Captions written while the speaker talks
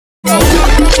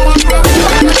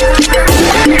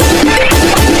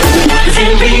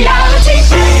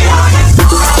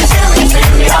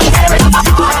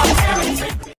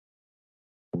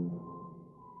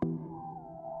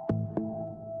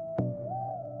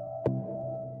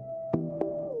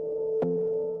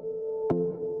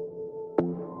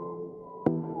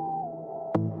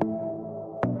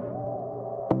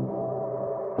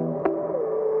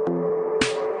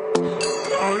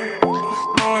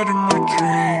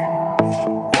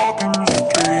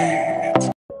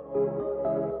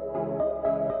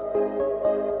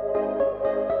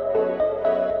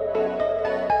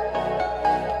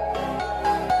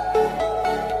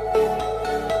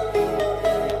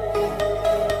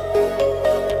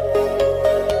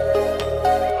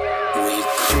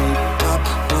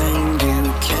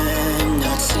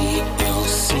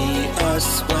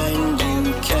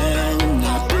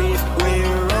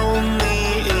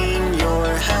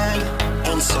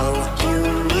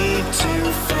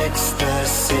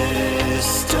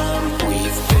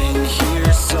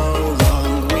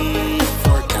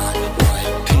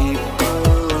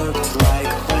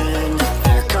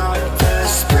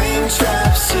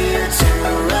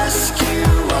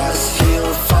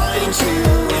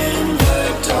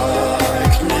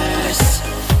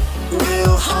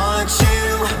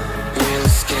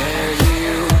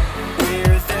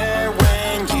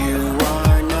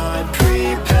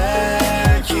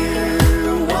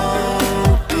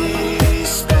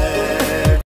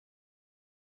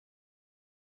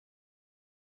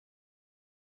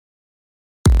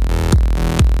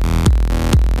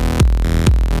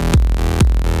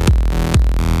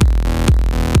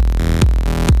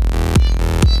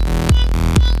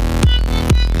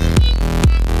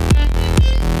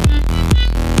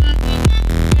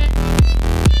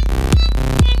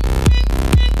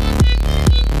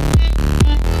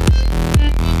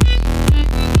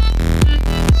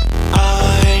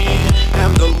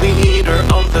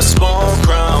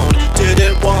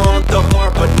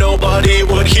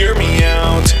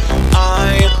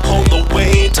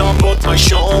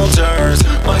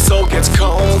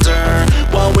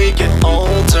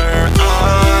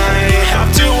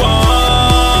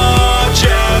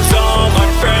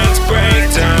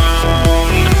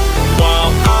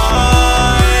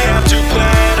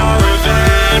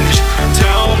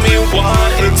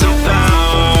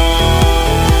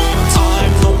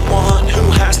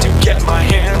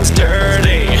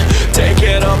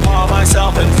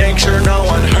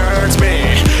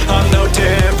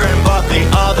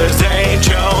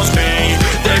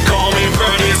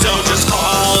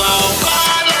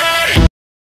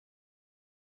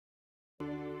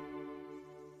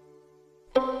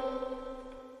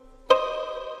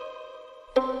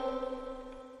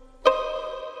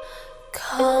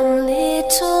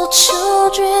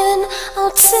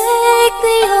take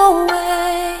thee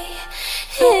away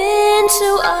into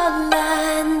a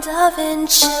land of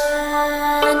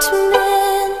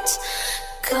enchantment.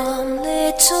 Come,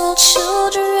 little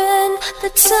children, the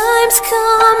time's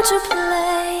come to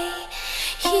play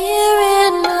here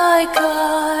in my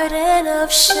garden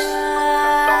of shadows.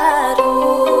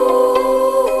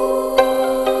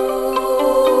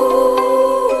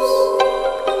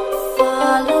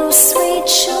 Follow, sweet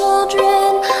children,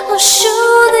 I'll show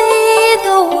thee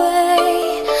the way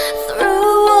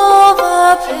through all the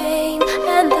pain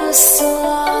and the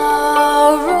sorrows.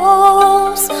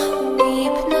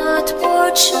 Weep not, poor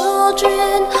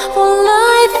children, for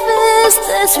life is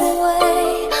this way,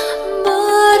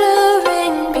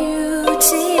 murdering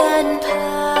beauty and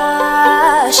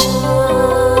passion.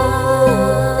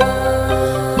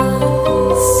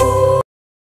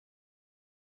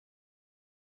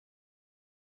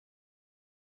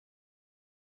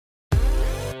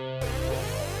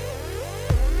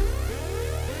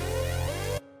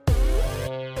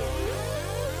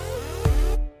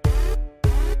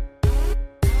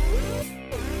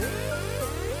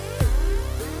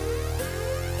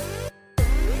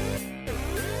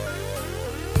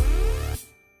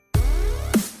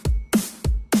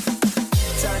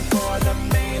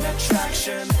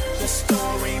 The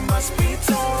story must be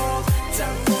told.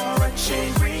 Time for a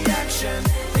chain reaction.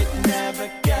 It never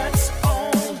gets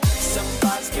old. Some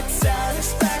bots get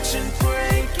satisfaction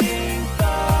breaking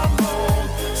the mold.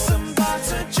 Some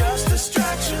bots are just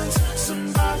distractions.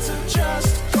 Some bots are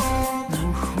just gold.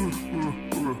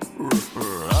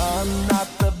 I'm not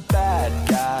the bad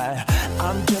guy.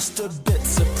 I'm just a bit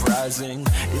surprising.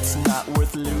 It's not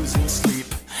worth losing sleep.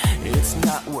 It's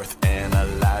not worth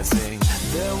analyzing.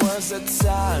 There was a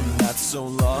time not so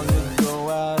long ago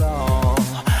at all.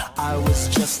 I was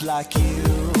just like you.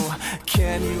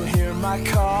 Can you hear my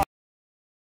call?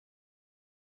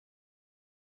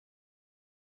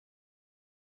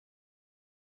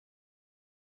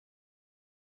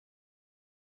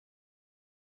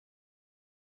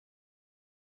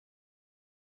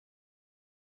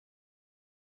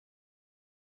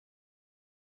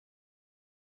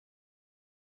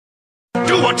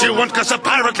 Do what you want, cause a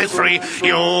pirate is free.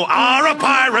 You are a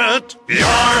pirate. Yar,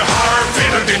 har,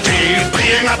 fiddle-dee-dee.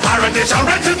 Being a pirate is a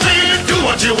right to do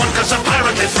what you want, cause a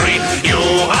pirate is free. You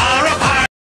are a pirate.